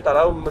তৈরি করে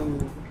তারাও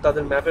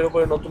তাদের ম্যাপের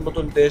উপরে নতুন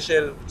নতুন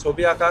দেশের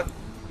ছবি আঁকাক,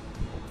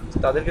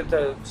 তাদেরকে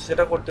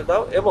সেটা করতে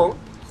দাও। এবং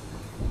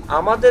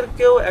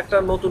আমাদেরকেও একটা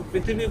নতুন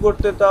পৃথিবী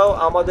করতে দাও,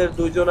 আমাদের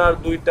দুইজনার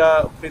দুইটা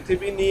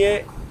পৃথিবী নিয়ে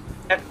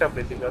একটা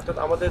পৃথিবী। অর্থাৎ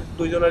আমাদের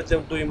দুইজনের যে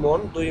দুই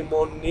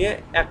মন নিয়ে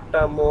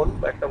একটা মন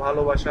বা একটা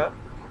ভালোবাসা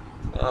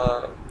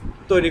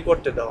তৈরি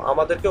করতে দাও,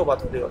 আমাদেরকেও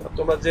বাধা দিও না,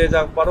 তোমরা যে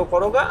যা পারো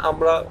করো গা,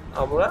 আমরা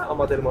আমরা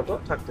আমাদের মতো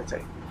থাকতে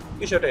চাই।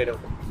 বিষয়টা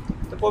এরকম।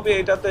 তো কবি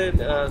এটাতে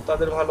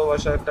তাদের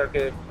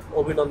ভালোবাসাটাকে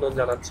অভিনন্দন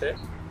জানাচ্ছে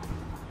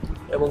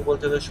এবং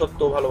বলছে যে সত্য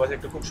ভালোবাসা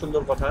একটা খুব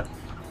সুন্দর কথা,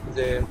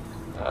 যে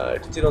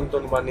একটা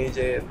চিরন্তন বাণী,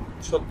 যে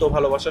সত্য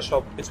ভালোবাসা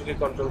সব কিছুকে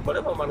কন্ট্রোল করে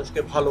বা মানুষকে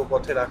ভালো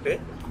পথে রাখে।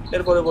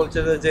 এরপরে বলছে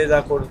যে যে যা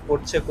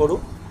করছে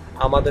করুক,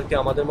 আমাদেরকে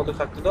আমাদের মতো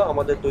থাকতে দাও,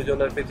 আমাদের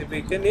দুইজনের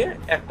পৃথিবীকে নিয়ে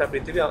একটা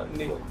পৃথিবী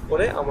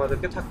করে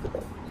আমাদেরকে থাকতে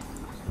দাও।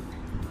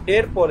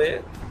 এরপরে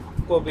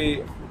কবি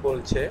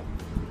বলছে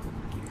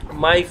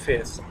মাই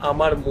ফেস,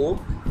 আমার মুখ,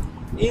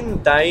 ইন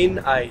ডাইন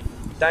আই,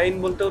 ডাইন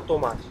বলতেও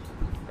তোমার,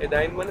 এই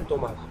ডাইন মানে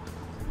তোমার,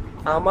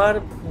 আমার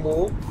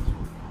মুখ,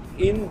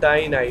 ইন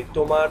ডাইন আই,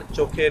 তোমার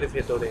চোখের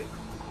ভেতরে,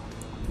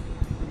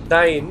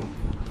 ডাইন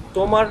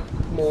তোমার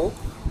মুখ,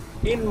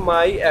 ইন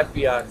মাই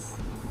অ্যাপিয়ার্স,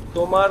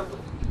 তোমার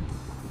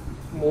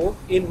মুখ,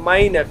 ইন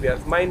মাইন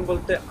অ্যাপিয়ার্স, মাইন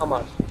বলতে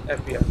আমার,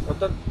 অ্যাপিয়ার্স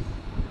অর্থাৎ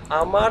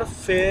আমার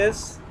ফেস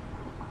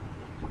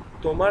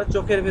তোমার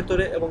চোখের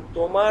ভেতরে এবং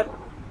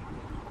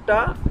তোমারটা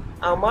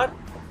আমার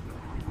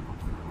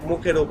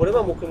মুখের ওপরে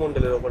বা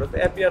মুখমণ্ডলের ওপরে।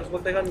 অ্যাপিয়ার্স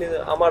বলতে এখানে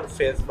আমার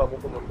ফেস বা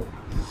মুখমণ্ডল।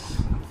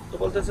 তো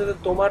বলতেছে যে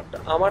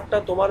আমারটা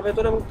তোমার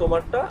ভেতরে এবং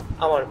তোমারটা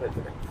আমার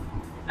ভেতরে।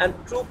 অ্যান্ড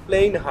ট্রু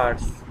প্লেইন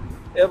হার্টস,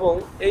 এবং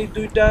এই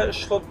দুইটা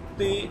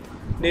সত্যি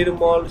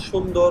নির্মল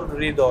সুন্দর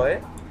হৃদয়,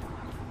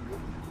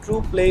 ট্রু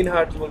প্লেইন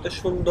হার্টস বলতে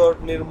সুন্দর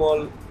নির্মল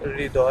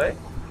হৃদয়,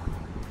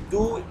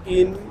 do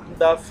in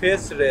the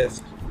face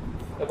rest,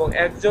 এবং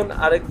একজন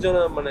আরেকজন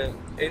মানে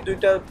এই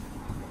দুইটা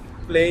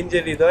প্লেইন যে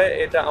হৃদয়,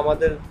 এটা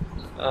আমাদের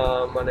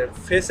মানে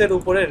ফেসের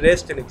উপরে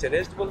রেস্ট নিচ্ছে।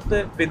 রেস্ট বলতে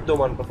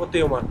বিদ্যমান বা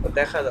প্রতীয়মান বা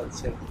দেখা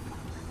যাচ্ছে।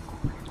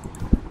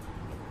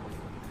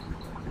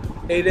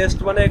 এই রেস্ট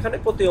মানে এখানে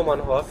প্রতীয়মান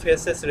হওয়া,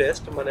 ফেসেস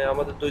রেস্ট মানে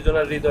আমাদের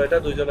দুইজনের হৃদয়টা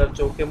দুইজনের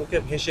চোখে মুখে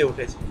ভেসে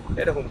উঠেছে,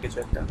 এরকম কিছু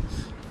একটা।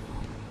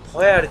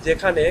 হোয়ার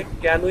যেখানে,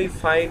 can we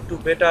find to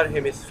better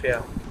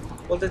হেমিসফেয়ার,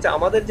 বলতে চাই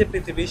আমাদের যে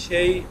পৃথিবী,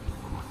 সেই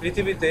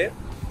পৃথিবীতে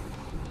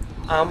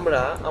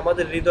আমরা,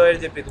 আমাদের হৃদয়ের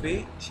যে পৃথিবী,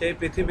 সেই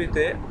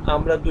পৃথিবীতে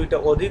আমরা দুইটা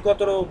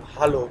অধিকতর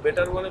ভালো,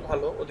 বেটার মানে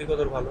ভালো,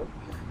 অধিকতর ভালো,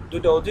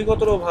 দুইটা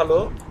অধিকতর ভালো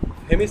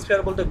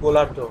হেমিসফেয়ার বলতে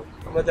গোলার্ধ।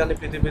 আমরা জানি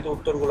পৃথিবীতে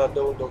উত্তর গোলার্ধ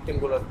এবং দক্ষিণ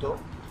গোলার্ধ,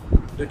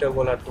 দুইটা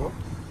গোলার্ধ।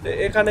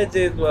 এখানে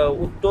যে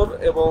উত্তর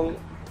এবং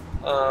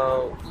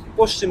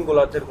পশ্চিম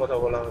গোলার্ধের কথা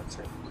বলা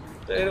হচ্ছে।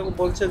 তো এরকম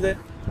বলছে যে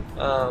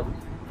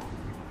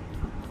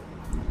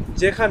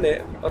যেখানে,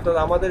 অর্থাৎ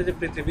আমাদের যে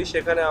পৃথিবী,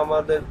 সেখানে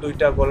আমাদের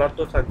দুইটা গোলার্ধ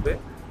থাকবে,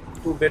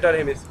 টু বেটার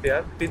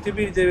হেমিসফিয়ার,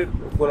 পৃথিবীর যে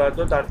গোলার্ধ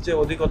তার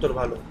চেয়ে অধিকতর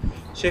ভালো।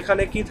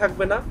 সেখানে কি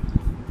থাকবে না,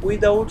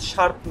 উইদাউট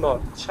শার্প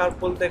নর্থ, শার্প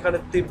বলতে এখানে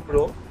তীব্র,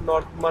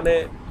 নর্থ মানে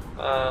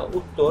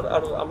উত্তর,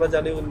 আর আমরা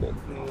জানি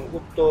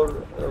উত্তর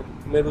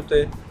মেরুতে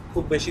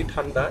খুব বেশি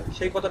ঠান্ডা,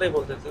 সেই কথাটাই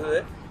বলতেছে যে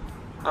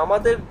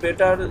আমাদের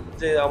বেটার,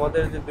 যে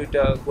আমাদের যে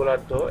দুইটা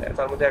গোলার্ধ,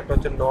 তার মধ্যে একটা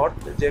হচ্ছে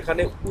নর্থ,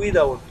 যেখানে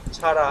উইদাউট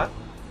ছাড়া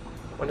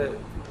মানে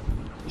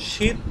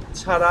শীত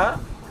ছাড়া,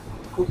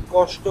 খুব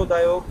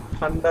কষ্টদায়ক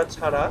ঠান্ডা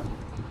ছাড়া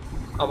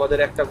আমাদের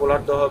একটা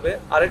গোলার্ধ হবে।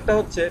 আরেকটা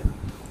হচ্ছে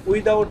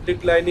without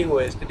declining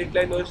West,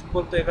 decline West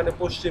বলতে এখানে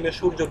পশ্চিমে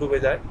সূর্য ডুবে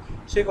যায়,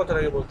 সেই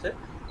কথাটাকে বলছে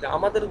যে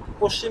আমাদের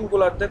পশ্চিম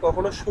গোলার্ধে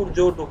কখনো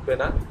সূর্যও ডুববে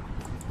না।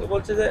 তো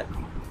বলছে যে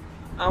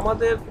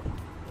আমাদের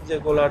যে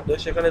গোলার্ধ,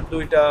 সেখানে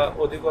দুইটা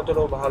অধিকতর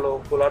ভালো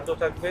গোলার্ধ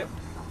থাকবে,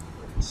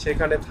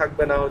 সেখানে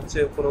থাকবে না হচ্ছে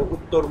কোনো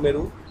উত্তর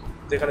মেরু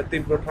যেখানে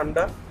তীব্র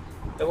ঠান্ডা,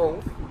 এবং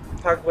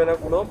থাকবে না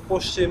কোনো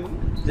পশ্চিম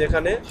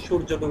যেখানে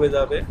সূর্য ডুবে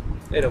যাবে,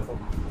 এরকম।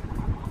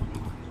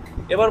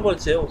 এবার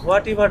বলছে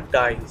হোয়াট এভার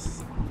ডাইস,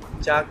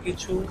 যা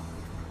কিছু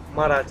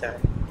মারা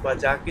যায় বা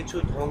যা কিছু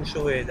ধ্বংস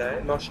হয়ে যায়,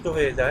 নষ্ট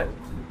হয়ে যায়,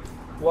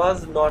 ওয়াজ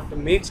নট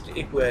মিক্সড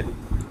ইকুয়ালি,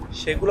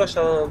 সেগুলো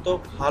সাধারণত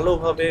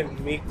ভালোভাবে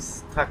মিক্স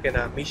থাকে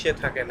না, মিশে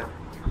থাকে না।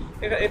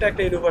 এটা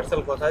একটা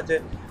ইউনিভার্সাল কথা, যে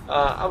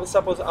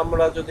সাপোজ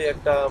আমরা যদি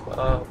একটা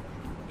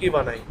কি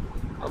বানাই,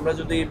 আমরা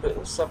যদি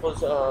সাপোজ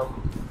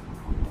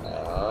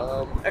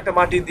একটা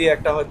মাটি দিয়ে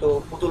একটা হয়তো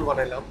পুতুল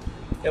বানাইলাম,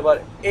 এবার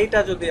এইটা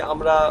যদি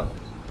আমরা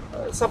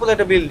সাপোজ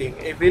একটা বিল্ডিং,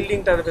 এই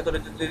বিল্ডিংটার ভেতরে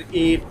যদি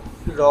ইট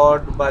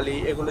রড বালি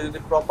এগুলো যদি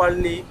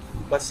প্রপারলি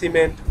বা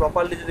সিমেন্ট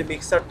প্রপারলি যদি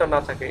মিক্সারটা না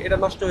থাকে এটা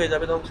নষ্ট হয়ে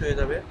যাবে, ধ্বংস হয়ে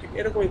যাবে। ঠিক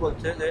এরকমই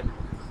বলছে যে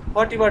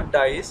হোয়াট এভার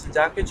ডাইস,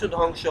 যা কিছু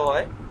ধ্বংস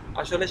হয়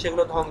আসলে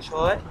সেগুলো ধ্বংস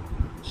হয়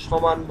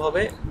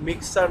সমানভাবে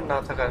মিক্সার না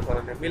থাকার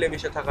কারণে,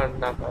 মিলেমিশে থাকার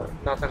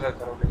না থাকার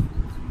কারণে।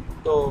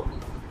 তো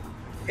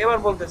এবার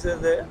বলতেছে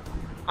যে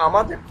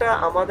আমাদেরটা,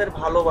 আমাদের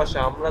ভালোবাসা,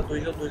 আমরা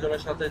দুইজন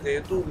দুইজনের সাথে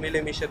যেহেতু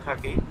মিলেমিশে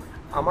থাকি,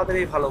 আমাদের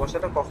এই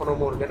ভালোবাসাটা কখনো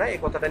মরবে না। এই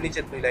কথাটা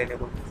নিচের দুই লাইনে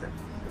বলতেছে।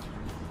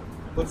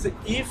 বলছে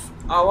ইফ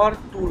আওয়ার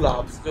টু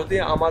লাভস, যদি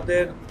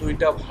আমাদের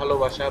দুইটা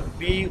ভালোবাসা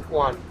বি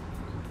ওয়ান,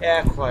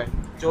 এক হয়,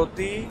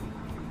 যদি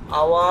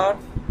আওয়ার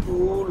টু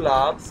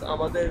লাভস,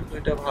 আমাদের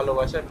দুইটা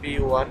ভালোবাসা বি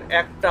ওয়ান,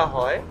 একটা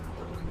হয়,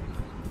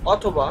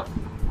 অথবা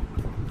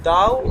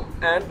দাও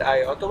অ্যান্ড আই,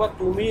 অথবা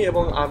তুমি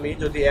এবং আমি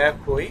যদি এক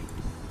হই,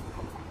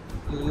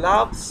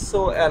 লাভ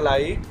সো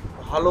অ্যালাইক,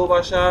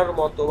 ভালোবাসার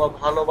মতো বা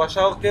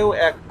ভালোবাসাকেও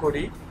এক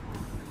করি,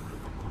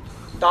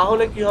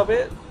 তাহলে কি হবে?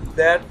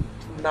 দ্যাট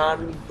নান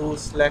ডু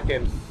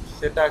স্ল্যাকেন,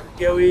 সেটা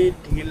কেউই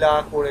ঢিলা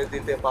করে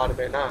দিতে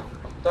পারবে না।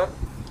 অর্থাৎ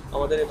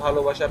আমাদের এই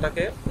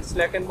ভালোবাসাটাকে,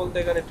 স্ল্যাকেন বলতে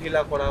এখানে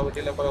ঢিলা করা হবে,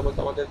 ঢিলা করা বলতে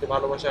আমাদের যে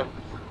ভালোবাসার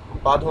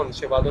বাঁধন,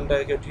 সে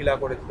বাঁধনটাকে কেউ ঢিলা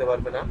করে দিতে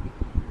পারবে না।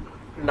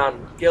 নান,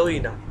 কেউই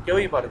না,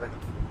 কেউই পারবে না।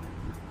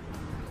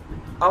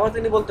 আবার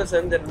তিনি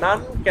বলতেছেন যে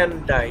নান ক্যান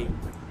ডাই,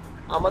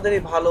 আমাদের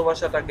এই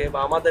ভালোবাসাটাকে বা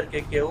আমাদেরকে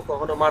কেউ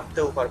কখনো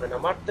মারতেও পারবে না।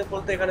 মারতে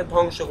বলতে এখানে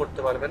ধ্বংস করতে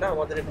পারবে না,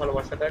 আমাদের এই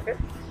ভালোবাসাটাকে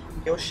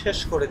কেউ শেষ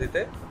করে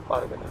দিতে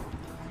পারবে না।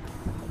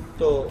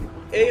 তো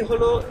এই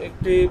হলো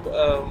একটি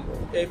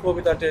এই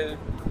কবিতাটির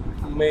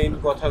মেইন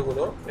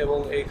কথাগুলো। এবং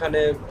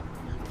এইখানে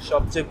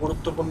সবচেয়ে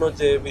গুরুত্বপূর্ণ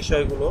যে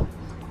বিষয়গুলো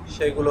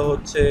সেগুলো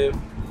হচ্ছে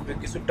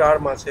কিছু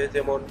টার্ম আছে,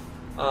 যেমন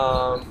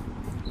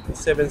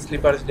সেভেন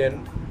স্লিপার্স ডেন,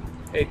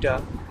 এইটা।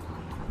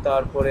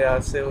 তারপরে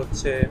আছে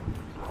হচ্ছে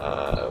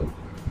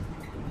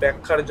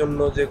ব্যাখ্যার জন্য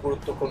যে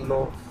গুরুত্বপূর্ণ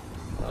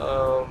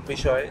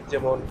বিষয়,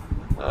 যেমন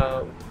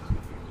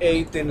এই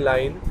তিন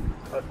লাইন,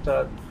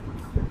 অর্থাৎ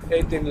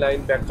এই তিন লাইন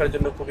ব্যাখ্যার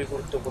জন্য খুবই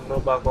গুরুত্বপূর্ণ,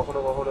 বা কখনো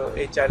কখনো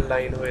এই চার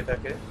লাইন হয়ে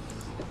থাকে।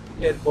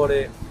 এরপরে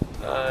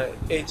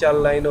এই চার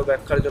লাইনও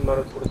ব্যাখ্যার জন্য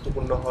অনেক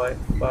গুরুত্বপূর্ণ হয়।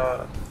 বা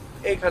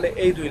এইখানে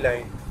এই দুই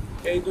লাইন,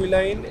 এই দুই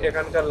লাইন,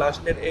 এখানকার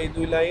লাস্টের এই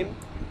দুই লাইন,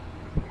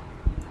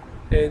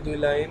 এই দুই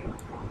লাইন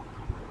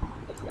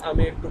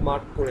আমি একটু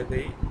মার্ক করে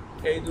দিই।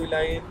 এই দুই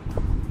লাইন,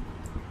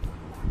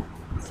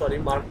 সরি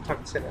মার্ক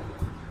থাকছে না,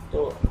 তো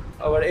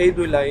আবার এই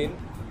দুই লাইন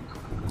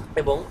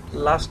এবং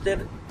লাস্টের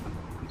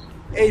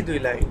এই দুই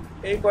লাইন,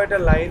 এই কয়টা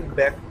লাইন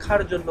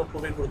ব্যাখ্যার জন্য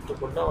খুবই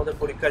গুরুত্বপূর্ণ। আমাদের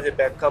পরীক্ষায় যে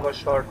ব্যাখ্যা বা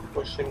শর্ট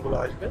কোশ্চেনগুলো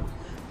আসবে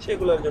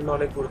সেগুলোর জন্য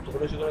অনেক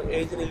গুরুত্বপূর্ণ। সুতরাং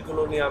এই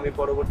জিনিসগুলো নিয়ে আমি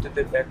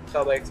পরবর্তীতে ব্যাখ্যা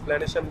বা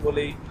এক্সপ্লেনেশন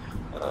বলেই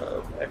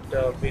একটা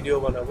ভিডিও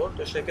বানাবো।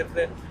 তো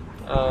সেক্ষেত্রে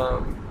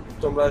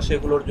তোমরা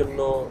সেগুলোর জন্য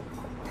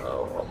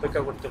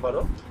অপেক্ষা করতে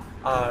পারো।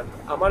 আর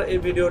আমার এই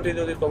ভিডিওটি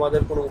যদি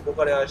তোমাদের কোনো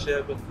উপকারে আসে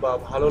বা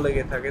ভালো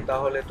লেগে থাকে,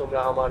 তাহলে তোমরা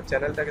আমার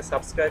চ্যানেলটাকে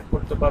সাবস্ক্রাইব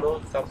করতে পারো।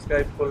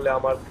 সাবস্ক্রাইব করলে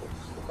আমার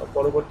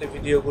পরবর্তী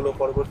ভিডিওগুলো,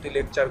 পরবর্তী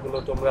লেকচারগুলো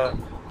তোমরা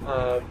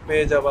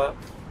পেয়ে যাবা।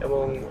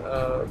 এবং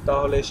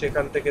তাহলে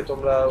সেখান থেকে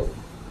তোমরা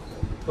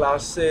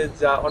ক্লাসে,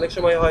 যা অনেক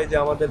সময় হয় যে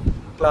আমাদের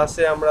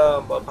ক্লাসে আমরা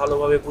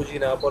ভালোভাবে বুঝি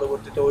না,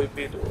 পরবর্তীতে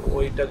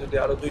ওইটা যদি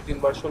আরও 2-3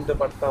 বার শুনতে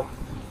পারতাম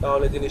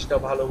তাহলে জিনিসটা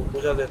ভালো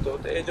বোঝা যেত।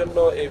 তো এই জন্য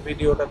এই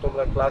ভিডিওটা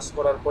তোমরা ক্লাস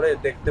করার পরে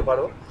দেখতে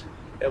পারো,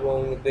 এবং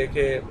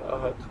দেখে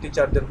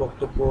টিচারদের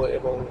বক্তব্য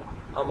এবং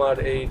আমার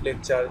এই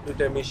লেকচার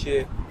দুইটা মিশিয়ে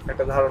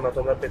একটা ধারণা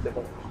তোমরা পেতে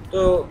পারো। তো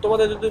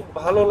তোমাদের যদি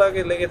ভালো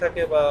লেগে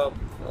থাকে, বা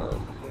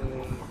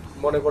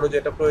মনে করো যে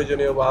এটা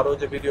প্রয়োজনীয়, বা আরও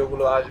যে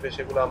ভিডিওগুলো আসবে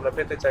সেগুলো আমরা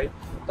পেতে চাই,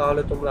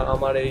 তাহলে তোমরা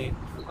আমার এই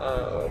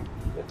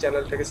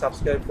চ্যানেলটাকে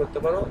সাবস্ক্রাইব করতে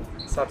পারো।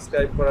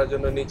 সাবস্ক্রাইব করার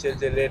জন্য নিচে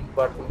যে রেড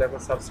বাটন দেখো,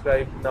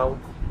 সাবস্ক্রাইব নাও,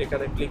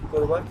 এখানে ক্লিক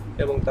করবা।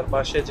 এবং তার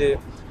পাশে যে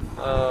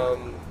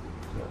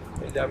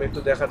এই যে আমি একটু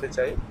দেখাতে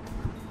চাই,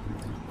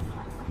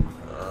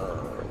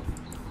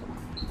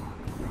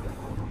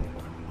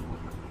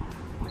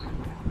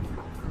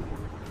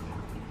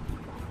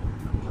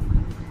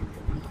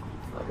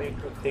 আমি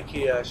একটু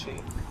দেখিয়ে আসি।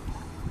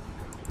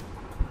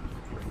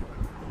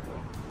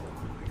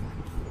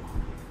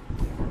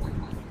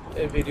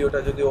 এই ভিডিওটা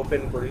যদি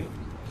ওপেন করি,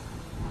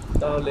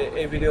 তাহলে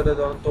এই ভিডিওটা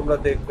যখন তোমরা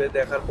দেখবে,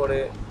 দেখার পরে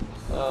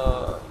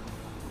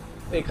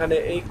এখানে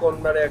এই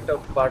কর্নারে একটা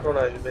বাটন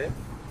আসবে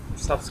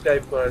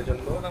সাবস্ক্রাইব করার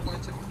জন্য,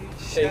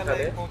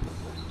 সেইখানে।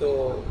 তো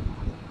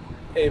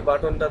এই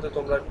বাটনটাতে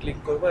তোমরা ক্লিক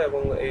করবে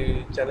এবং এই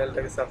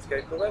চ্যানেলটাকে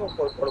সাবস্ক্রাইব করবে, এবং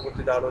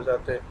পরবর্তীতে আরও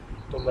যাতে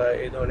তোমরা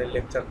এই ধরনের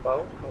লেকচার পাও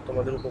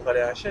তোমাদের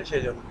উপকারে আসে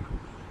সেই জন্য।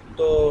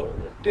 তো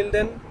টিল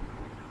দেন,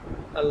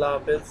 আল্লাহ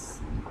হাফেজ।